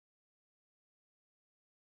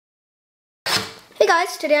Hey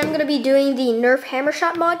guys, today I'm going to be doing the Nerf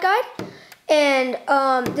Hammershot Mod guide, and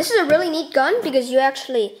this is a really neat gun because you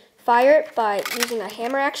actually fire it by using a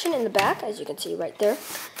hammer action in the back, as you can see right there,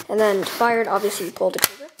 and then to fire it, obviously you pull the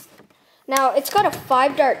trigger. Now it's got a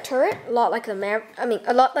 5-dart turret, a lot like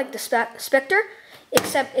the Spectre,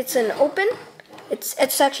 except it's an open.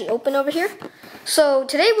 It's actually open over here. So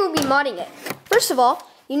today we'll be modding it. First of all,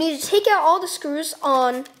 you need to take out all the screws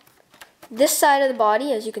on this side of the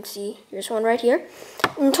body, as you can see. Here's one right here.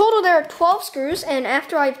 In total there are 12 screws, and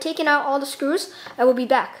after I've taken out all the screws, I will be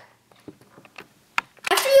back.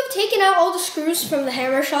 After you've taken out all the screws from the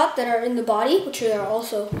Hammershot that are in the body, which are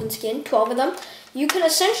also in skin, 12 of them, you can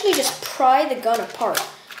essentially just pry the gun apart.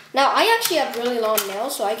 Now I actually have really long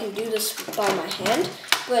nails, so I can do this by my hand,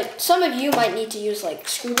 but some of you might need to use like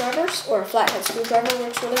screwdrivers, or a flathead screwdriver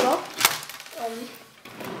works really well.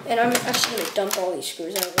 And I'm actually going to dump all these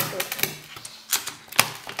screws out real quick.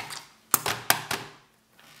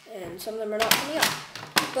 And some of them are not coming out.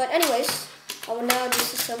 But anyways, I will now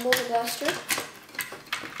disassemble the blaster.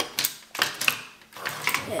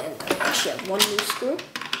 And I actually have one loose screw.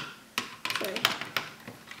 Sorry.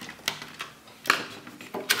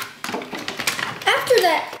 After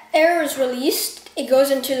that air is released, it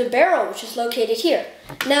goes into the barrel, which is located here.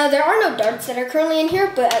 Now there are no darts that are currently in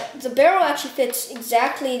here, but the barrel actually fits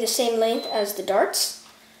exactly the same length as the darts.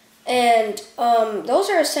 And those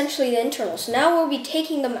are essentially the internals. Now we'll be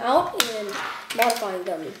taking them out and modifying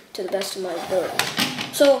them to the best of my ability.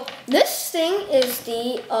 So this thing is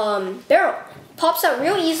the barrel. It pops out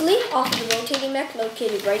real easily off of the rotating mech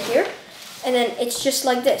located right here. And then it's just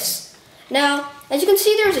like this. Now, as you can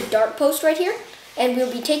see, there's a dart post right here. And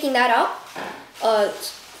we'll be taking that out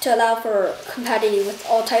to allow for compatibility with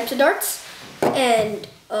all types of darts. And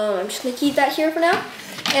I'm just going to keep that here for now.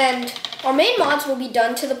 And our main mods will be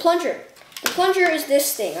done to the plunger. The plunger is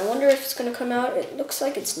this thing. I wonder if it's going to come out. It looks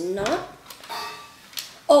like it's not.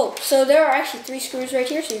 Oh, so there are actually 3 screws right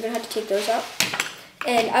here, so you're going to have to take those out.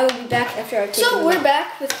 And I will be back after I've taken them out. So we're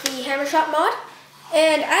back with the Hammershot mod.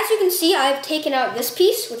 And as you can see, I've taken out this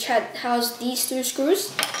piece, which had housed these 3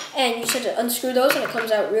 screws. And you just have to unscrew those, and it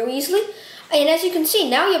comes out real easily. And as you can see,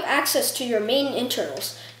 now you have access to your main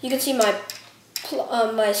internals. You can see my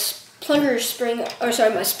plunger spring, or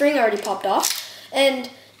sorry, my spring already popped off. And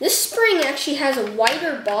this spring actually has a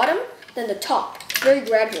wider bottom than the top. It's very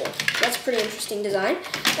gradual. That's a pretty interesting design.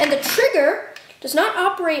 And the trigger does not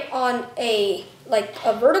operate on a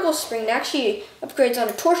vertical spring. It actually upgrades on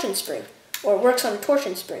a torsion spring, or works on a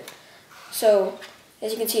torsion spring. So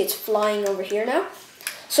as you can see, it's flying over here now.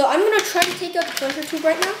 So I'm going to try to take out the plunger tube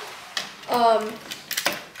right now.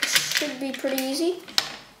 Should be pretty easy.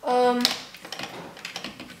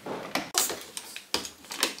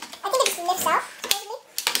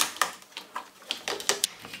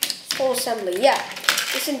 Whole assembly, yeah.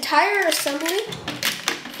 This entire assembly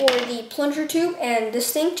for the plunger tube and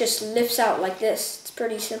this thing just lifts out like this. It's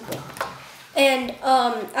pretty simple. And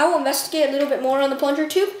I will investigate a little bit more on the plunger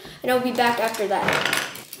tube, and I'll be back after that.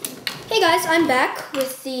 Hey guys, I'm back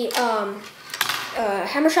with the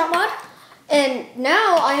Hammershot mod, and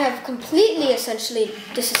now I have completely essentially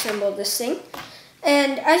disassembled this thing.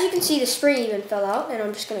 And as you can see, the spring even fell out, and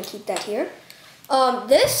I'm just going to keep that here.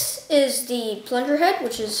 This is the plunger head,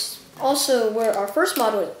 which is also where our first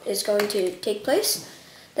model is going to take place.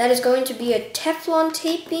 That is going to be a Teflon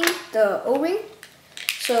taping the O-ring.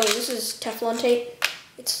 So this is Teflon tape.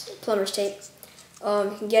 It's plumber's tape.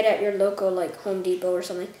 You can get at your local like Home Depot or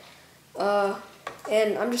something.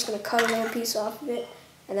 And I'm just going to cut a little piece off of it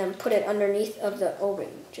and then put it underneath of the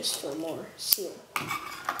O-ring just for more seal.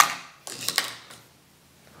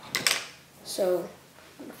 So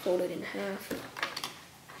I'm going to fold it in half.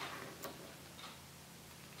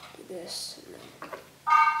 Do this and then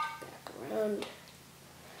back around.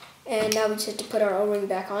 And now we just have to put our O-ring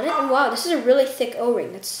back on it. And wow, this is a really thick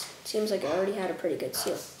O-ring. It seems like it already had a pretty good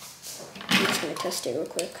seal. I'm just going to test it real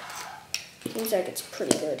quick. Seems like it's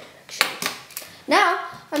pretty good, actually. Now,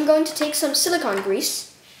 I'm going to take some silicone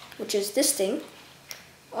grease, which is this thing,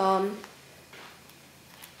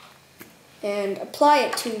 and apply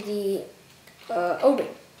it to the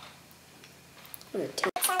O-ring. I'm going to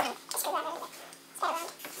take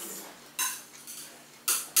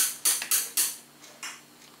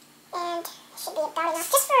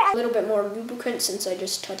a little bit more lubricant, since I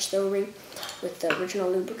just touched the O-ring with the original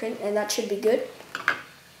lubricant, and that should be good.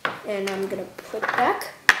 And I'm going to put it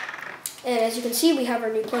back. And as you can see, we have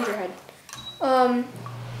our new plunger head.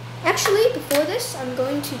 Actually, before this, I'm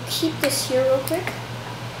going to keep this here real quick.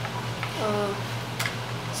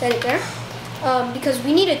 Set it there. Because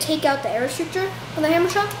we need to take out the air restrictor on the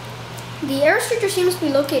Hammershot. The air restrictor seems to be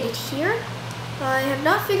located here. I have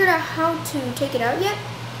not figured out how to take it out yet,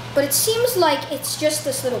 but it seems like it's just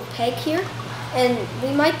this little peg here, and we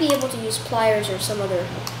might be able to use pliers or some other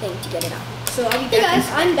thing to get it out. So I'll be back. Hey guys,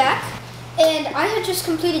 I'm back, and I had just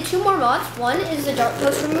completed 2 more mods. One is the dart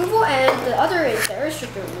post removal, and the other is the air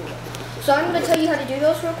restrictor removal. So I'm going to tell you how to do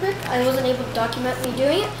those real quick. I wasn't able to document me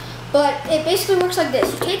doing it, but it basically works like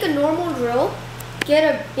this. You take a normal drill, get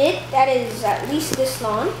a bit that is at least this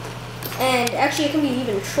long, and actually it can be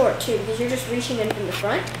even short too because you're just reaching in from the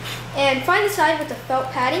front, and find the side with the felt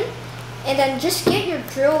padding, and then just get your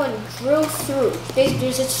drill and drill through.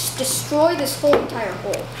 Basically just destroy this whole entire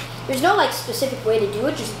hole. There's no like specific way to do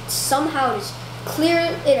it, just somehow just clear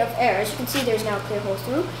it of air. As you can see, there's now a clear hole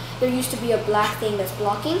through. There used to be a black thing that's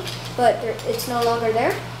blocking, but it's no longer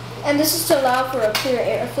there. And this is to allow for a clear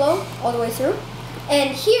airflow all the way through.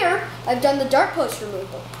 And here, I've done the dart post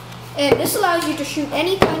removal. And this allows you to shoot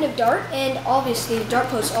any kind of dart, and obviously the dart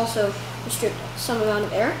posts also restrict some amount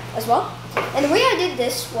of air as well. And the way I did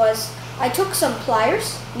this was, I took some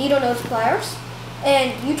pliers, needle nose pliers,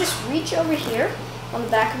 and you just reach over here on the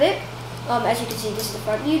back of it. As you can see, this is the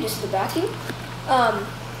front view, this is the back view.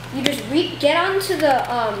 You just get onto the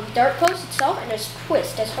dart post itself and just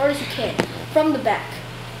twist as hard as you can from the back.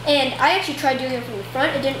 And I actually tried doing it from the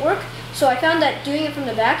front, it didn't work. So I found that doing it from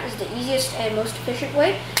the back is the easiest and most efficient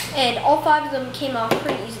way. And all 5 of them came off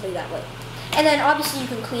pretty easily that way. And then obviously you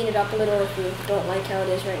can clean it up a little if you don't like how it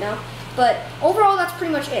is right now. But overall, that's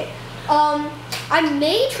pretty much it. I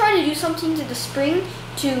may try to do something to the spring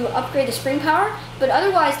to upgrade the spring power, but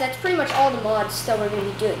otherwise that's pretty much all the mods that we're going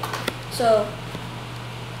to be doing. So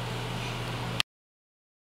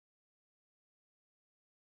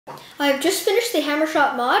I've just finished the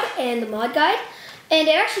Hammershot mod and the mod guide, and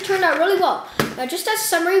it actually turned out really well. Now, just as a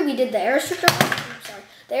summary, we did the air restrictor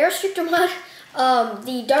mod,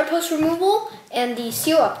 the dart post removal, and the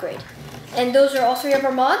seal upgrade. And those are all 3 of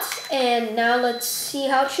our mods, and now let's see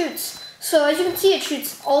how it shoots. So as you can see, it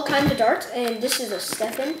shoots all kinds of darts, and this is a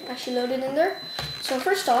Stefan actually loaded in there. So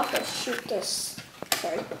first off, let's shoot this.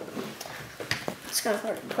 Sorry. It's kind of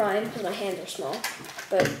hard to prime because my hands are small,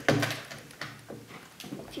 but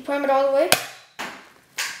if you prime it all the way,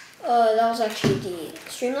 that was actually the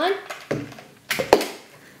streamline.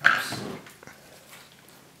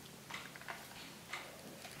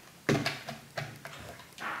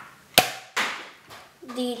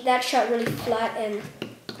 That shot really flat, and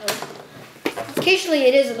occasionally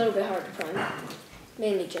it is a little bit hard to prime,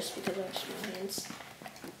 mainly just because I have small hands.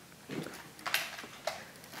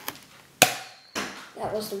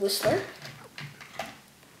 That was the Whistler.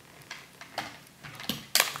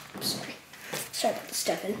 Sorry about the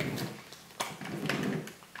Stefan.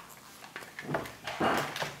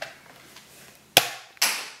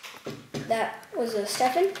 That was a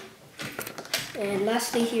Stefan. And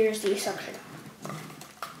lastly, here's the suction.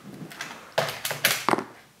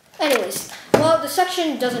 Anyways, well, the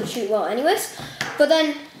suction doesn't shoot well anyways. But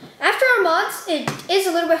then, after our mods, it is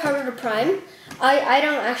a little bit harder to prime. I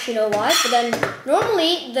don't actually know why, but then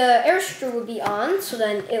normally the air restrictor would be on, so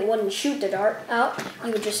then it wouldn't shoot the dart out.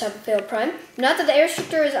 You would just have a failed prime. Now that the air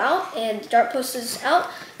restrictor is out and the dart post is out,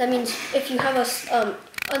 that means if you have a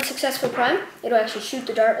unsuccessful prime, it'll actually shoot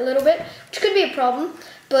the dart a little bit, which could be a problem.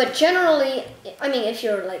 But generally, I mean, if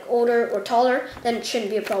you're like older or taller, then it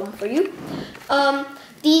shouldn't be a problem for you.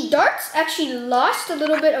 The darts actually lost a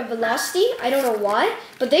little bit of velocity. I don't know why,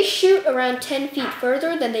 but they shoot around 10 feet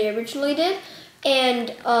further than they originally did.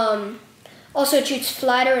 And also it shoots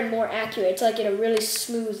flatter and more accurate. It's like in a really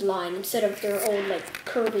smooth line instead of their old like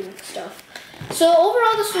curving stuff. So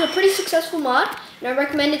overall, this was a pretty successful mod, and I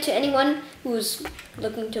recommend it to anyone who's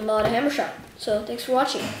looking to mod a Hammershot. So thanks for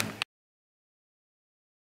watching.